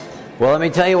Well, let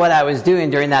me tell you what I was doing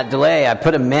during that delay. I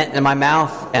put a mint in my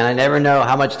mouth, and I never know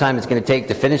how much time it's going to take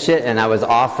to finish it, and I was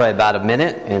off by about a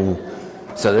minute, and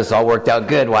so this all worked out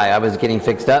good. While I was getting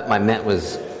fixed up, my mint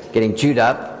was getting chewed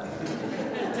up,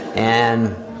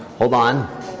 and hold on,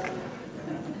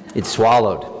 it's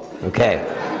swallowed. Okay,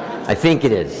 I think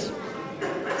it is.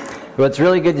 Well, it's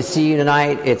really good to see you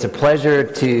tonight. It's a pleasure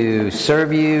to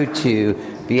serve you, to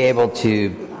be able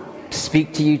to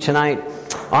speak to you tonight.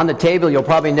 On the table, you'll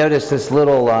probably notice this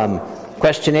little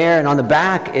questionnaire, and on the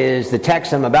back is the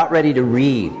text I'm about ready to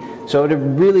read. So it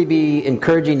would really be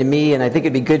encouraging to me, and I think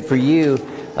it'd be good for you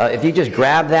if you just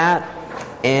grab that,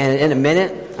 and in a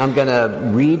minute, I'm going to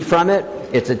read from it.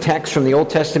 It's a text from the Old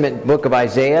Testament book of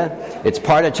Isaiah. It's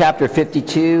part of chapter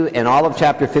 52 and all of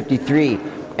chapter 53.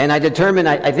 And I determined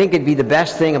I think it'd be the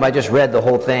best thing if I just read the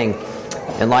whole thing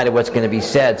in light of what's going to be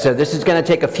said. So this is going to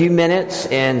take a few minutes,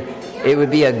 and it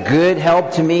would be a good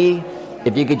help to me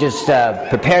if you could just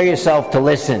prepare yourself to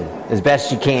listen as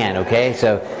best you can, okay?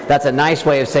 So that's a nice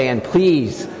way of saying,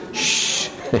 please, shh.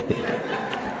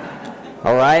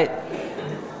 All right?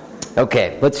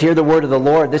 Okay, let's hear the word of the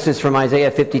Lord. This is from Isaiah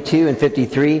 52 and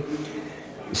 53.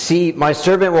 See, my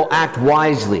servant will act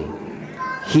wisely.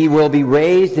 He will be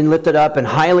raised and lifted up and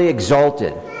highly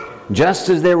exalted. Just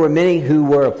as there were many who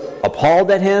were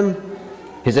appalled at him,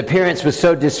 his appearance was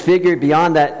so disfigured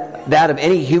beyond that of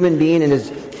any human being, and his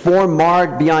form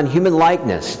marred beyond human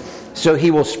likeness. So he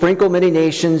will sprinkle many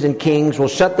nations, and kings will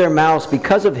shut their mouths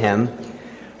because of him.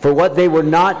 For what they were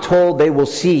not told they will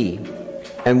see,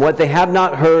 and what they have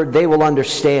not heard they will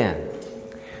understand.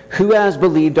 Who has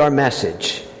believed our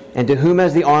message, and to whom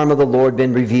has the arm of the Lord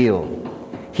been revealed?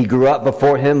 He grew up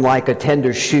before him like a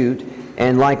tender shoot,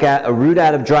 and like a root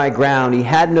out of dry ground. He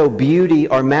had no beauty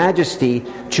or majesty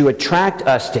to attract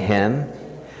us to him,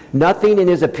 nothing in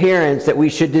his appearance that we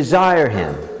should desire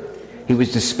him. He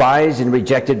was despised and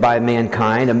rejected by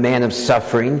mankind, a man of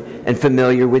suffering and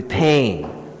familiar with pain.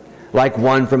 Like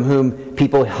one from whom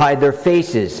people hide their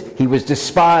faces, he was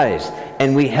despised,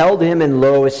 and we held him in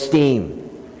low esteem.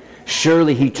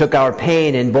 Surely he took our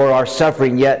pain and bore our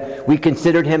suffering, yet we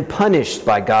considered him punished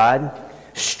by God,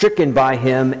 stricken by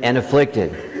him and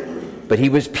afflicted. But he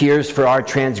was pierced for our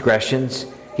transgressions,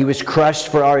 he was crushed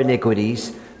for our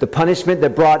iniquities. The punishment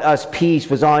that brought us peace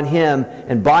was on him,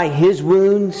 and by his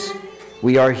wounds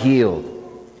we are healed.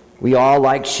 We all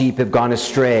like sheep have gone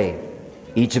astray.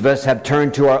 Each of us have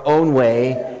turned to our own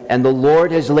way, and the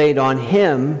Lord has laid on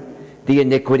him the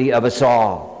iniquity of us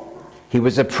all. He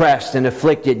was oppressed and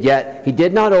afflicted, yet he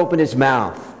did not open his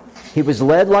mouth. He was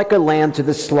led like a lamb to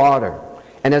the slaughter,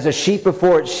 and as a sheep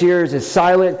before its shearers is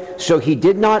silent, so he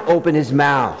did not open his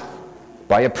mouth.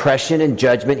 By oppression and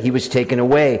judgment he was taken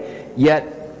away.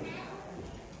 Yet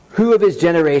who of his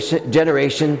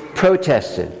generation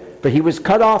protested? For he was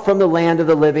cut off from the land of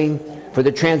the living. For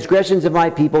the transgressions of my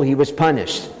people he was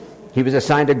punished. He was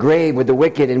assigned a grave with the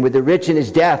wicked and with the rich in his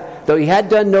death, though he had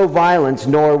done no violence,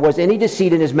 nor was any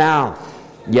deceit in his mouth.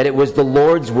 Yet it was the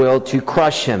Lord's will to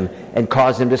crush him and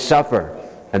cause him to suffer.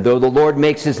 And though the Lord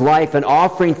makes his life an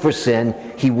offering for sin,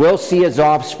 he will see his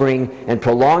offspring and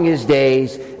prolong his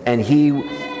days, and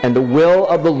the will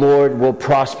of the Lord will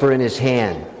prosper in his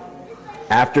hand.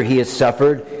 After he has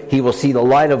suffered, he will see the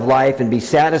light of life and be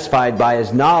satisfied by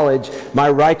his knowledge. My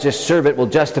righteous servant will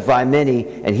justify many,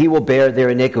 and he will bear their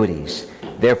iniquities.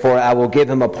 Therefore I will give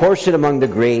him a portion among the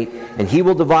great, and he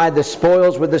will divide the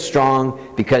spoils with the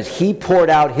strong, because he poured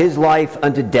out his life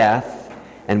unto death,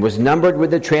 and was numbered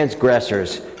with the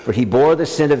transgressors. For he bore the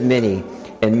sin of many,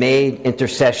 and made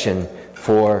intercession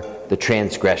for the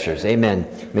transgressors. Amen.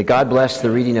 May God bless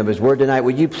the reading of his word tonight.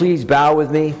 Would you please bow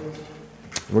with me?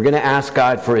 We're going to ask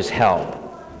God for his help.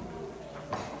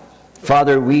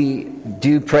 Father, we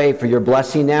do pray for your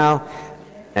blessing now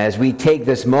as we take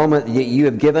this moment that you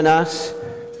have given us,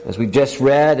 as we've just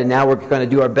read, and now we're going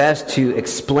to do our best to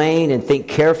explain and think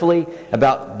carefully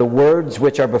about the words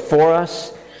which are before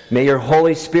us. May your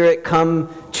Holy Spirit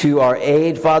come to our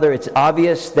aid. Father, it's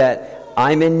obvious that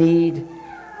I'm in need.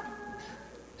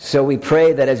 So we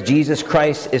pray that as Jesus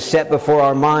Christ is set before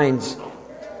our minds,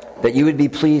 that you would be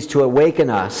pleased to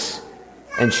awaken us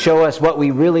and show us what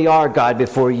we really are, God,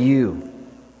 before you.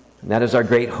 And that is our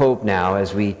great hope now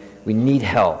as we need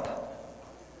help.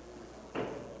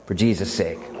 For Jesus'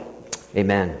 sake.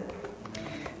 Amen.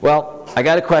 Well, I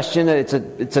got a question. It's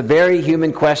a very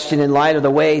human question in light of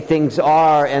the way things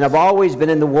are, and I've always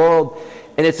been in the world,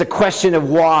 and it's a question of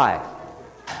why.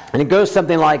 And it goes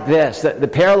something like this. The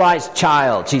paralyzed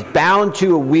child, she's bound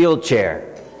to a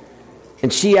wheelchair,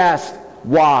 and she asks,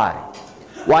 why?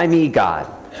 Why me, God?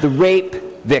 The rape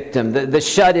victim, the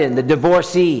shut-in, the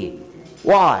divorcee.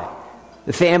 Why?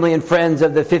 The family and friends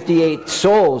of the 58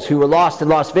 souls who were lost in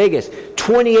Las Vegas.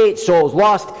 28 souls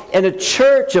lost in a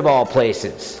church of all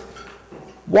places.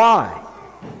 Why?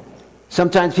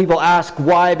 Sometimes people ask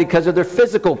why because of their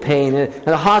physical pain in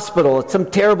a hospital. It's some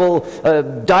terrible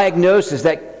diagnosis,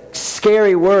 that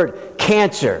scary word,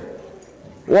 cancer.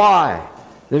 Why?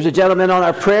 There's a gentleman on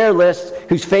our prayer list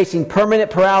who's facing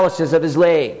permanent paralysis of his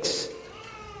legs.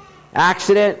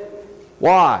 Accident?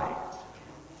 Why?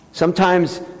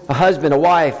 Sometimes a husband, a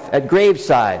wife at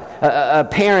graveside, a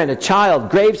parent, a child,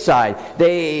 graveside,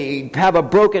 they have a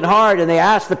broken heart and they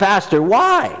ask the pastor,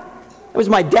 why? That was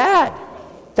my dad.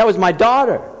 That was my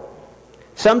daughter.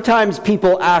 Sometimes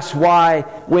people ask why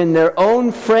when their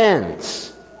own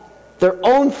friends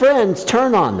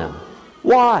turn on them.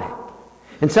 Why?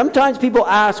 And sometimes people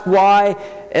ask why,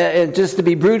 and just to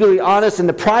be brutally honest, in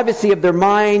the privacy of their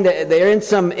mind, they're in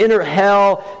some inner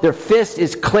hell, their fist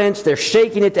is clenched, they're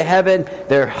shaking it to heaven,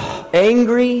 they're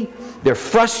angry, they're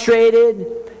frustrated,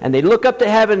 and they look up to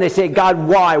heaven and they say, God,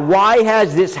 why? Why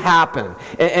has this happened?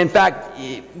 In fact,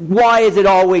 why is it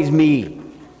always me?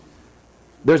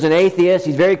 There's an atheist,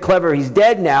 he's very clever, he's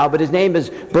dead now, but his name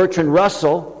is Bertrand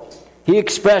Russell. He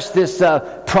expressed this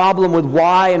problem with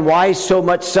why so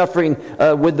much suffering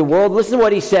with the world. Listen to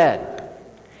what he said.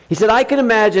 He said, I can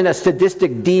imagine a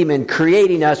sadistic demon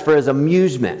creating us for his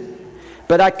amusement,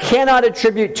 but I cannot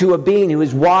attribute to a being who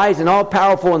is wise and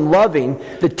all-powerful and loving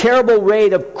the terrible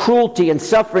rate of cruelty and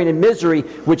suffering and misery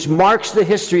which marks the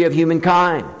history of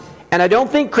humankind. And I don't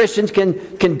think Christians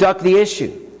can duck the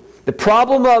issue. The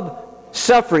problem of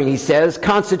suffering, he says,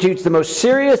 constitutes the most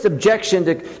serious objection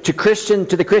to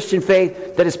the Christian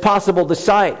faith that is possible to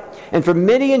cite. And for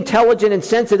many intelligent and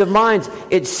sensitive minds,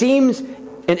 it seems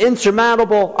an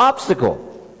insurmountable obstacle.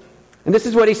 And this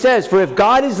is what he says, for if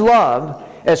God is love,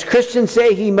 as Christians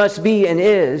say he must be and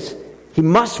is, he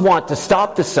must want to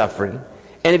stop the suffering.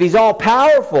 And if he's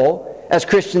all-powerful, as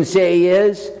Christians say he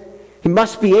is, he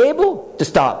must be able to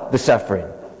stop the suffering.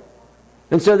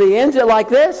 And so he ends it like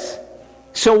this.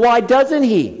 So why doesn't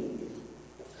he?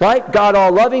 Right? God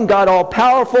all-loving, God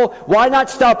all-powerful. Why not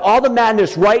stop all the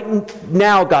madness right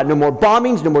now, God? No more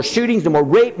bombings, no more shootings, no more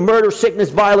rape, murder, sickness,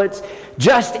 violence.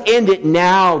 Just end it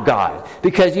now, God.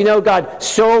 Because, God,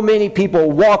 so many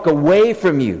people walk away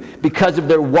from you because of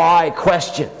their why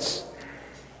questions.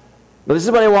 But this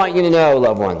is what I want you to know,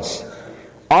 loved ones.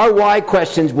 Our why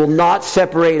questions will not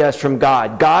separate us from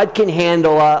God. God can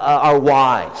handle our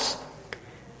whys.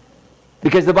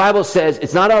 Because the Bible says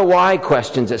it's not our why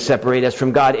questions that separate us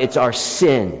from God, it's our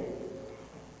sin.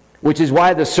 Which is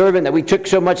why the servant that we took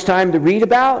so much time to read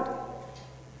about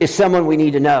is someone we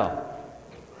need to know.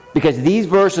 Because these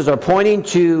verses are pointing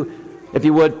to, if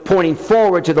you would, pointing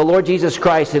forward to the Lord Jesus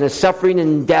Christ and his suffering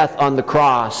and death on the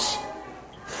cross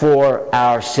for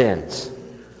our sins.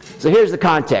 So here's the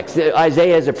context.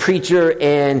 Isaiah is a preacher,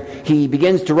 and he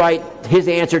begins to write his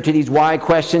answer to these why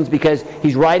questions because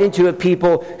he's writing to a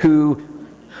people who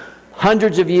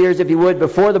hundreds of years, if you would,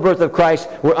 before the birth of Christ,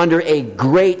 were under a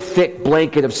great thick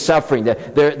blanket of suffering.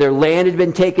 Their land had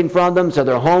been taken from them, so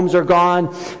their homes are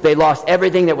gone. They lost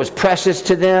everything that was precious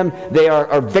to them. They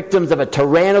are victims of a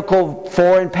tyrannical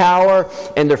foreign power,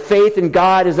 and their faith in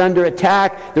God is under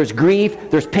attack. There's grief,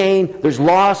 there's pain, there's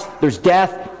loss, there's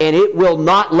death, and it will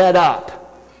not let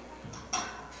up.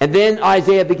 And then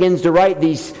Isaiah begins to write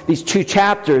these two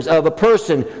chapters of a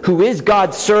person who is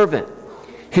God's servant,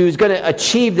 who's going to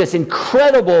achieve this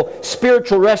incredible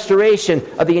spiritual restoration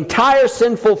of the entire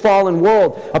sinful, fallen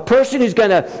world. A person who's going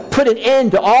to put an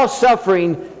end to all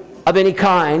suffering of any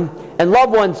kind. And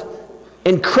loved ones,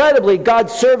 incredibly,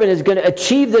 God's servant is going to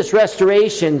achieve this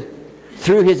restoration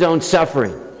through his own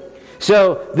suffering.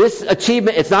 So this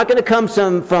achievement, it's not going to come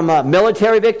from a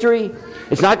military victory.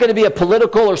 It's not going to be a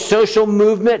political or social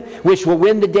movement which will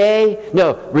win the day.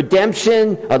 No,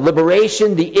 redemption,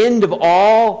 liberation, the end of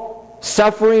all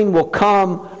suffering will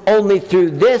come only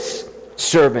through this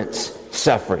servant's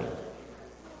suffering.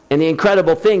 And the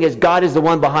incredible thing is God is the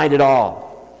one behind it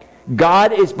all.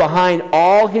 God is behind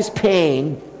all his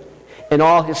pain and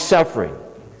all his suffering.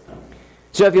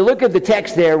 So if you look at the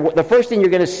text there, the first thing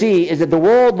you're going to see is that the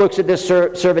world looks at this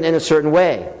servant in a certain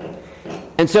way.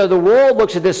 And so the world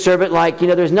looks at this servant like,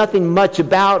 there's nothing much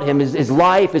about him, his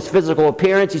life, his physical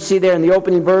appearance. You see there in the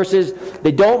opening verses,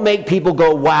 they don't make people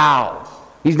go, wow.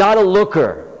 He's not a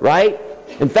looker, right?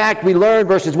 In fact, we learn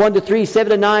verses 1 to 3,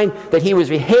 7 to 9, that he was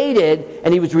hated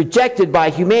and he was rejected by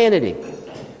humanity.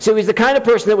 So he's the kind of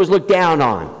person that was looked down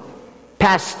on,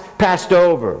 passed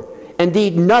over.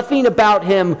 Indeed, nothing about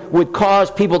him would cause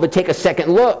people to take a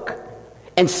second look.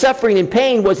 And suffering and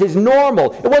pain was his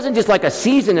normal. It wasn't just like a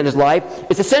season in his life.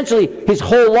 It's essentially his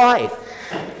whole life.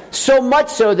 So much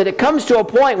so that it comes to a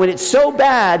point when it's so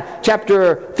bad,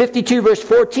 chapter 52, verse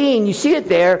 14, you see it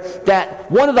there, that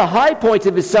one of the high points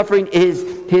of his suffering is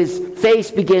his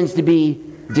face begins to be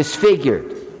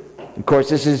disfigured. Of course,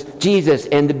 this is Jesus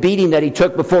and the beating that he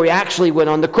took before he actually went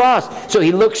on the cross. So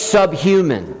he looks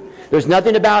subhuman. There's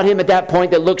nothing about him at that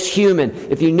point that looks human.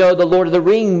 If you know the Lord of the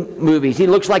Rings movies, he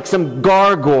looks like some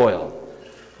gargoyle.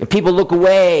 And people look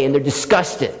away and they're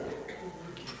disgusted.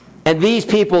 And these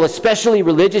people, especially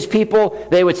religious people,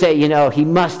 they would say, he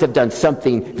must have done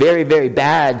something very, very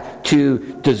bad to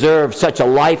deserve such a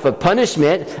life of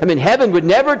punishment. I mean, heaven would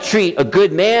never treat a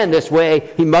good man this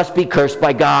way. He must be cursed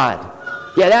by God.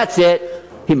 Yeah, that's it.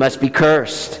 He must be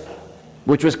cursed.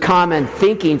 Which was common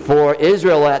thinking for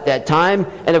Israel at that time.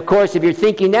 And of course, if you're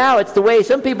thinking now, it's the way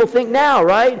some people think now,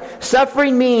 right?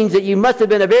 Suffering means that you must have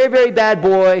been a very, very bad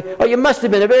boy, or you must have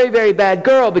been a very, very bad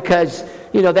girl, because,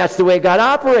 that's the way God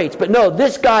operates. But no,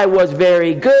 this guy was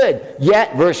very good.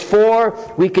 Yet, verse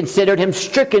 4, we considered him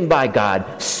stricken by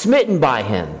God, smitten by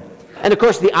him. And of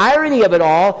course, the irony of it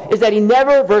all is that he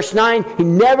never, verse 9, he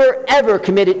never ever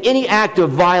committed any act of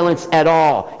violence at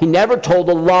all. He never told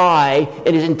a lie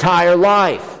in his entire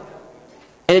life.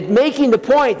 And it's making the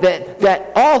point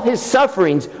that all his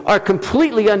sufferings are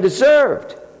completely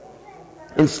undeserved.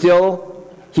 And still,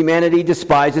 humanity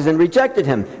despises and rejected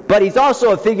him. But he's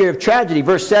also a figure of tragedy.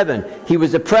 Verse 7, he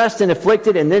was oppressed and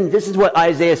afflicted, and then this is what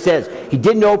Isaiah says. He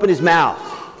didn't open his mouth.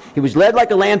 He was led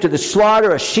like a lamb to the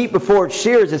slaughter, a sheep before its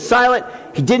shears is silent.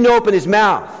 He didn't open his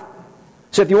mouth.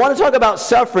 So if you want to talk about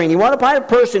suffering, you want to find a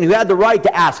person who had the right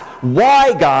to ask,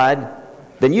 why, God?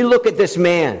 Then you look at this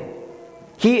man.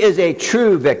 He is a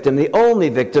true victim, the only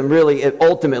victim, really,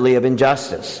 ultimately, of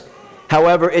injustice.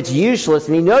 However, it's useless,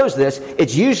 and he knows this,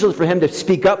 it's useless for him to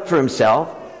speak up for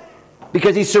himself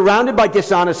because he's surrounded by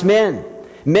dishonest men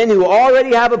who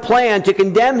already have a plan to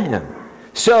condemn him.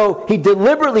 So he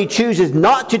deliberately chooses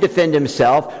not to defend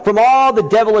himself from all the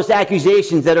devilish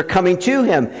accusations that are coming to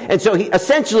him. And so he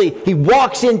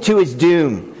walks into his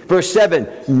doom. Verse 7,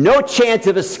 no chance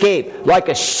of escape, like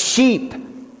a sheep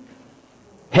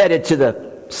headed to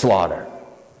the slaughter.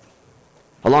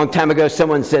 A long time ago,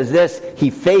 someone says this,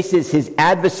 he faces his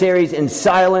adversaries in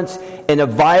silence in a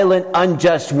violent,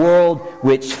 unjust world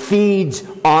which feeds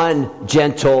on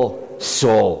gentle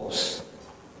souls.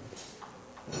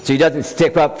 So he doesn't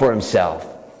stick up for himself.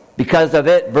 Because of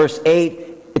it, verse 8,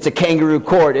 it's a kangaroo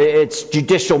court. It's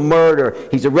judicial murder.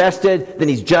 He's arrested, then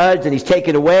he's judged, and he's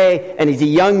taken away, and he's a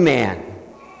young man.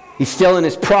 He's still in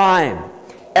his prime.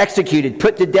 Executed,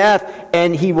 put to death,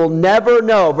 and he will never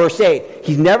know, verse 8,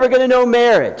 he's never going to know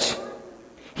marriage.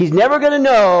 He's never going to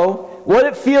know what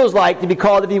it feels like to be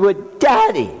called, if you would,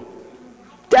 Daddy.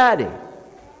 Daddy.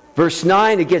 Verse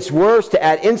 9, it gets worse. To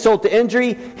add insult to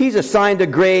injury, he's assigned a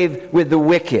grave with the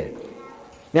wicked.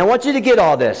 Now I want you to get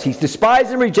all this. He's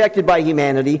despised and rejected by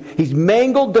humanity. He's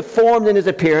mangled, deformed in his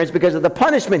appearance because of the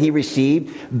punishment he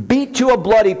received, beat to a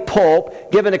bloody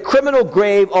pulp, given a criminal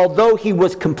grave, although he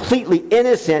was completely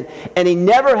innocent, and he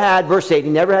never had, verse 8, he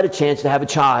never had a chance to have a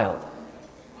child.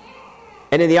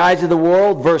 And in the eyes of the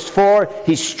world, verse 4,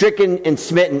 he's stricken and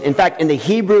smitten. In fact, in the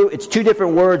Hebrew, it's two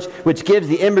different words, which gives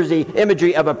the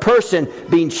imagery of a person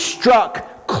being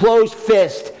struck closed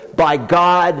fist by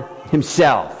God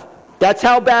himself. That's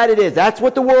how bad it is. That's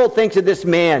what the world thinks of this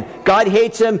man. God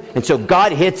hates him, and so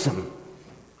God hits him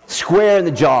square in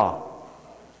the jaw.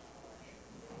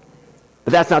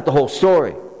 But that's not the whole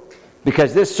story.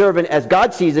 Because this servant, as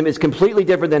God sees him, is completely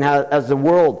different than as the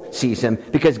world sees him.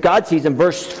 Because God sees him,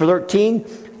 verse 13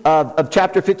 of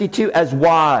chapter 52, as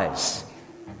wise.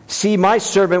 See, my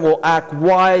servant will act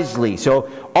wisely. So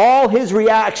all his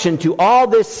reaction to all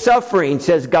this suffering,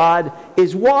 says God,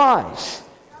 is wise.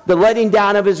 The letting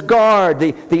down of his guard,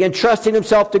 the entrusting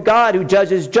himself to God who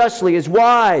judges justly is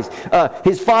wise.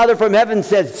 His Father from heaven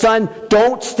says, son,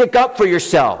 don't stick up for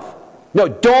yourself. No,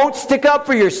 don't stick up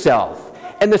for yourself.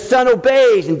 And the son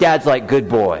obeys, and dad's like, good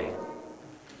boy.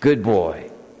 Good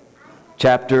boy.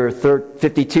 Chapter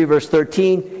 52, verse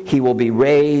 13, he will be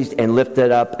raised and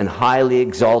lifted up and highly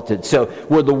exalted. So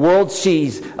where the world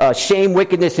sees shame,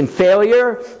 wickedness, and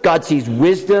failure, God sees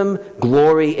wisdom,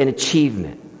 glory, and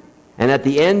achievement. And at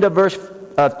the end of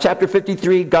chapter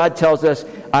 53, God tells us,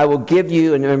 I will give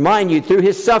you, and remind you through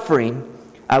his suffering,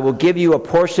 I will give you a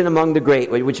portion among the great,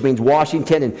 which means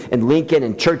Washington and Lincoln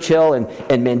and Churchill and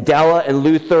Mandela and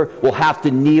Luther will have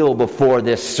to kneel before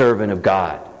this servant of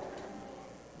God.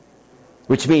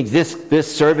 Which means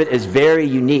this servant is very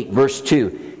unique. Verse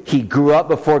 2, he grew up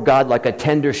before God like a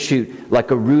tender shoot,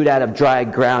 like a root out of dry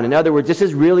ground. In other words, this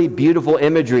is really beautiful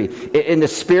imagery. In the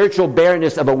spiritual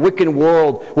barrenness of a wicked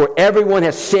world where everyone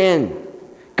has sinned,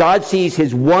 God sees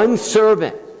his one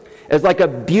servant as like a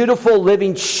beautiful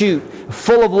living shoot,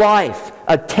 full of life,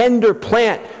 a tender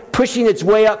plant pushing its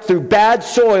way up through bad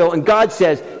soil. And God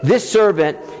says, this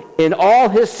servant, in all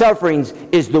his sufferings,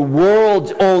 is the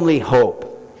world's only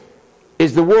hope.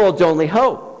 Is the world's only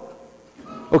hope.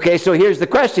 Okay, so here's the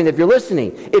question, if you're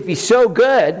listening. If he's so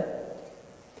good,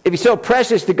 if he's so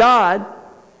precious to God,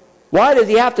 why does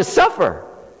he have to suffer?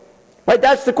 Right,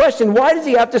 that's the question. Why does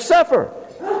he have to suffer?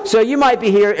 So you might be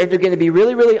here and you're going to be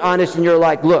really, really honest, and you're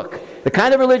like, look, the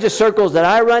kind of religious circles that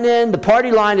I run in, the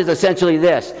party line is essentially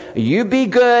this. You be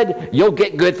good, you'll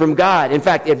get good from God. In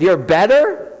fact, if you're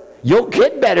better, you'll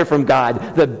get better from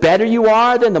God. The better you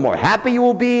are, then the more happy you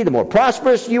will be, the more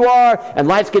prosperous you are, and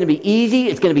life's going to be easy,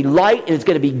 it's going to be light, and it's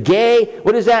going to be gay.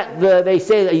 What is that? They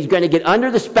say that he's going to get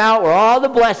under the spout where all the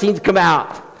blessings come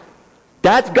out.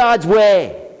 That's God's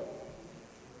way.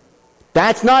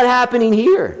 That's not happening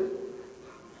here.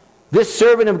 This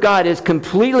servant of God is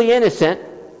completely innocent.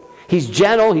 He's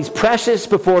gentle. He's precious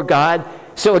before God.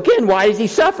 So again, why does he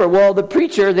suffer? Well, the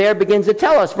preacher there begins to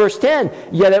tell us. Verse 10,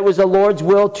 yet it was the Lord's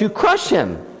will to crush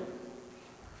him.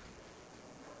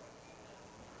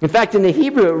 In fact, in the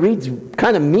Hebrew, it reads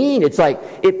kind of mean. It's like,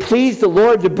 it pleased the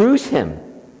Lord to bruise him.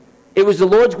 It was the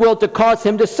Lord's will to cause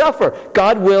him to suffer.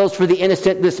 God wills for the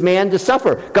innocent, this man, to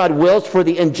suffer. God wills for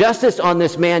the injustice on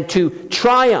this man to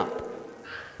triumph.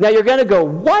 Now you're going to go,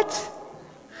 what?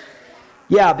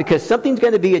 Yeah, because something's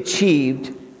going to be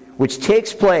achieved which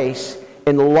takes place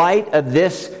in the light of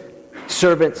this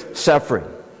servant's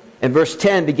suffering. And verse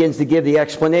 10 begins to give the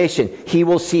explanation. He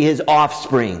will see his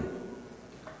offspring,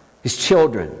 his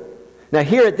children. Now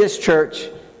here at this church,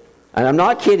 and I'm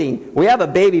not kidding, we have a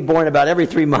baby born about every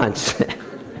 3 months.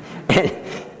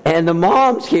 and the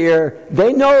moms here,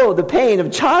 they know the pain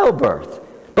of childbirth.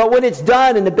 But when it's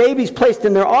done and the baby's placed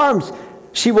in their arms,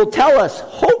 she will tell us,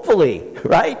 hopefully,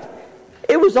 right?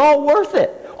 It was all worth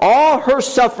it. All her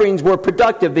sufferings were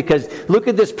productive because look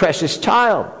at this precious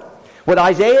child. What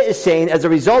Isaiah is saying, as a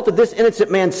result of this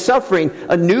innocent man's suffering,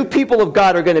 a new people of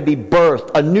God are going to be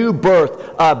birthed, a new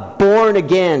birth, born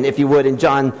again, if you would, in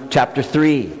John chapter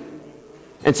 3.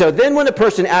 And so then when a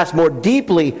person asks more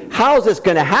deeply, how is this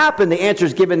going to happen? The answer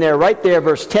is given there, right there,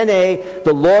 verse 10a,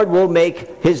 the Lord will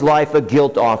make his life a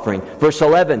guilt offering. Verse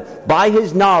 11, by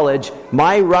his knowledge,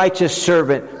 my righteous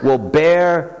servant will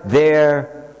bear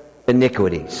their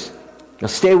iniquities. Now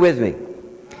stay with me.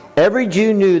 Every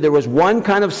Jew knew there was one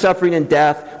kind of suffering and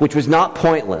death which was not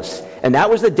pointless, and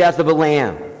that was the death of a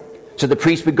lamb. So the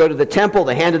priest would go to the temple,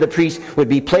 the hand of the priest would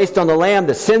be placed on the lamb,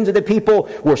 the sins of the people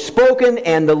were spoken,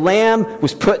 and the lamb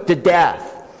was put to death.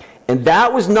 And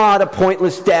that was not a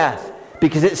pointless death,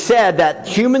 because it said that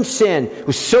human sin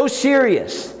was so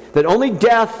serious that only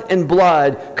death and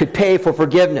blood could pay for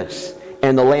forgiveness.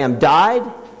 And the lamb died,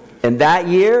 and that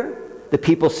year, the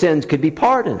people's sins could be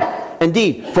pardoned.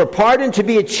 Indeed, for pardon to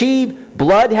be achieved,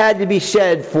 blood had to be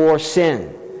shed for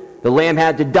sin. The lamb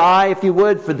had to die, if you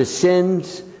would, for the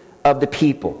sins of the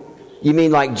people. You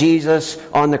mean like Jesus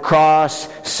on the cross,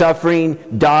 suffering,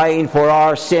 dying for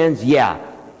our sins? Yeah.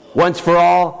 Once for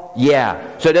all?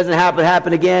 Yeah. So it doesn't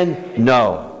happen again?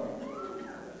 No.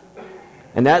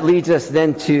 And that leads us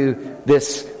then to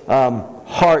this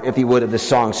heart, if you would, of the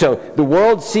song. So the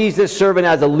world sees this servant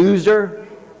as a loser.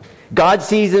 God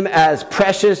sees him as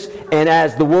precious and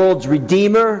as the world's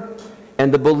redeemer.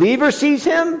 And the believer sees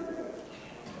him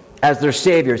as their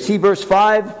Savior. See verse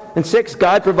 5 and 6?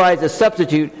 God provides a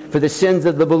substitute for the sins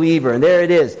of the believer. And there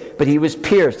it is. But he was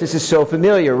pierced. This is so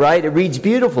familiar, right? It reads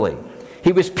beautifully.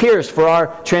 He was pierced for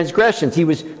our transgressions. He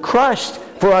was crushed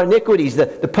for our iniquities. The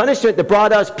punishment that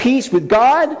brought us peace with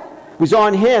God was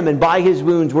on him, and by his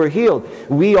wounds we're healed.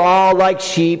 We all, like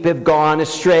sheep, have gone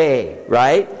astray,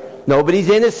 right? Nobody's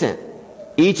innocent.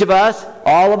 Each of us,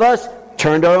 all of us,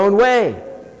 turned our own way.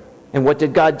 And what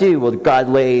did God do? Well, God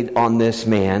laid on this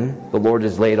man, the Lord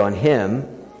has laid on him,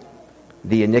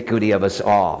 the iniquity of us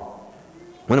all.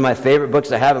 One of my favorite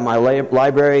books I have in my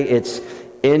library, it's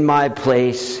In My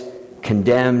Place,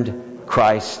 Condemned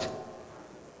Christ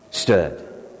Stood.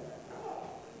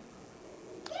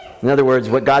 In other words,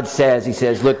 what God says, he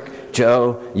says, look,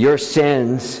 Joe, your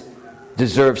sins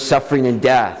deserve suffering and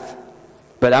death.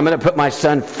 But I'm going to put my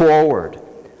son forward.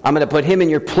 I'm going to put him in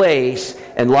your place,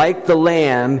 and like the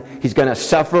lamb, he's going to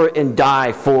suffer and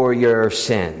die for your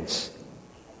sins.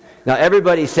 Now,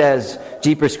 everybody says,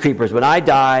 Jeepers Creepers, when I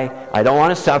die, I don't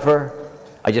want to suffer,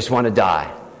 I just want to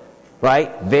die.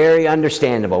 Right? Very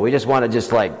understandable. We just want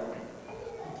to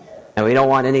and we don't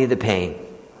want any of the pain.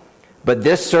 But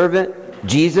this servant,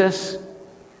 Jesus,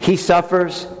 he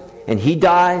suffers and he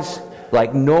dies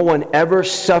like no one ever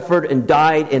suffered and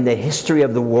died in the history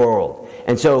of the world.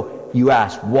 And so you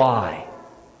ask, why?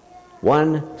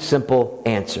 One simple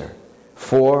answer.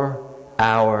 For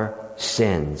our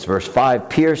sins. Verse 5,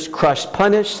 pierced, crushed,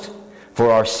 punished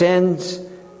for our sins,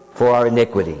 for our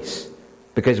iniquities.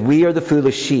 Because we are the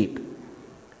foolish sheep.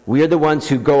 We are the ones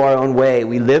who go our own way.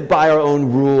 We live by our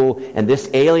own rule, and this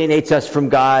alienates us from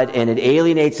God, and it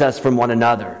alienates us from one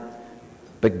another.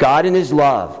 But God in His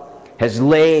love has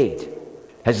laid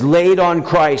on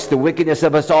Christ the wickedness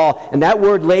of us all. And that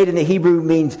word laid in the Hebrew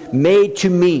means made to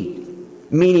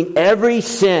meet, meaning every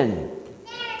sin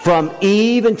from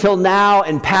Eve until now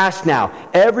and past now.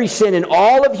 Every sin in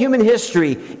all of human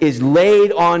history is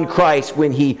laid on Christ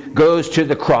when He goes to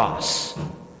the cross.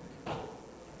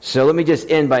 So let me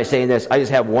just end by saying this. I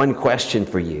just have one question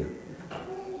for you.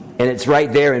 And it's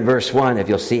right there in verse 1, if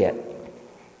you'll see it.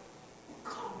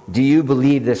 Do you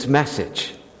believe this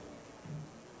message?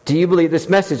 Do you believe this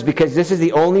message? Because this is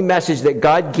the only message that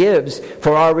God gives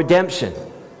for our redemption.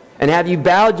 And have you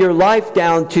bowed your life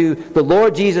down to the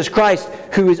Lord Jesus Christ,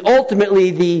 who is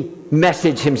ultimately the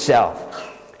message Himself?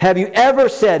 Have you ever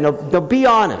said, no, be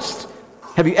honest,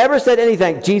 have you ever said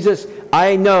anything, Jesus,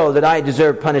 I know that I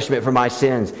deserve punishment for my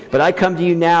sins, but I come to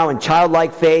you now in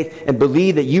childlike faith and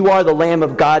believe that you are the Lamb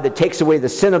of God that takes away the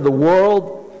sin of the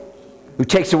world, who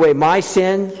takes away my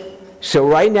sin. So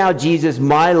right now, Jesus,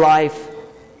 my life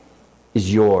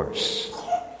is yours.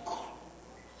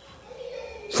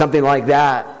 Something like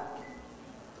that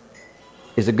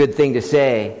is a good thing to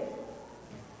say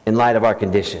in light of our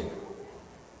condition.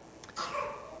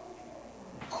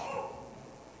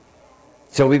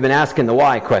 So we've been asking the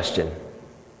why question.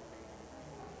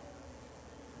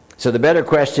 So the better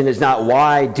question is not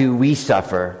why do we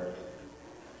suffer,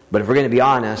 but if we're going to be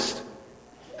honest,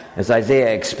 as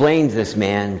Isaiah explains this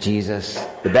man, Jesus,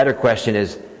 the better question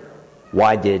is,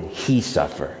 why did He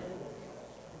suffer?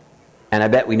 And I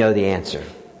bet we know the answer.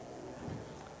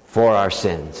 For our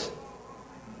sins.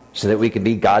 So that we can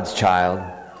be God's child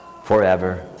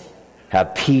forever.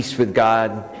 Have peace with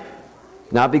God.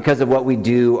 Not because of what we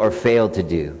do or fail to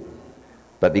do,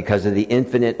 but because of the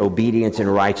infinite obedience and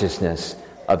righteousness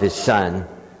of His Son,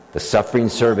 the suffering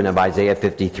servant of Isaiah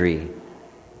 53,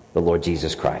 the Lord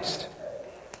Jesus Christ.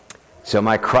 So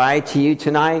my cry to you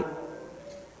tonight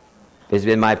has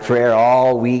been my prayer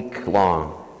all week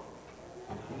long.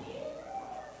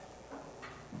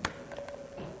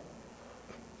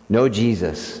 Know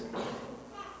Jesus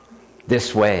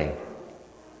this way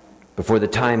before the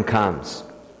time comes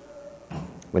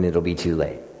when it'll be too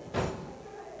late.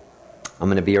 I'm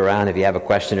going to be around. If you have a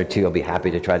question or two, I'll be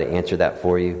happy to try to answer that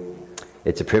for you.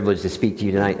 It's a privilege to speak to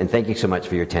you tonight, and thank you so much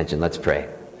for your attention. Let's pray.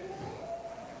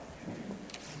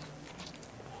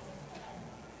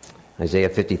 Isaiah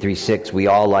 53:6, we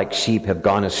all like sheep have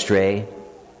gone astray.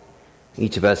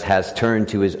 Each of us has turned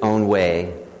to his own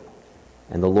way,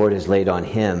 and the Lord has laid on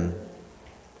Him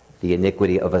the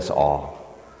iniquity of us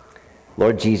all.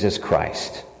 Lord Jesus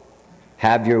Christ,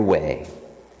 have your way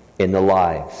in the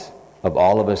lives of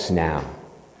all of us now,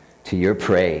 to your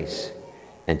praise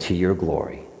and to your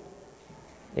glory.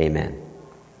 Amen.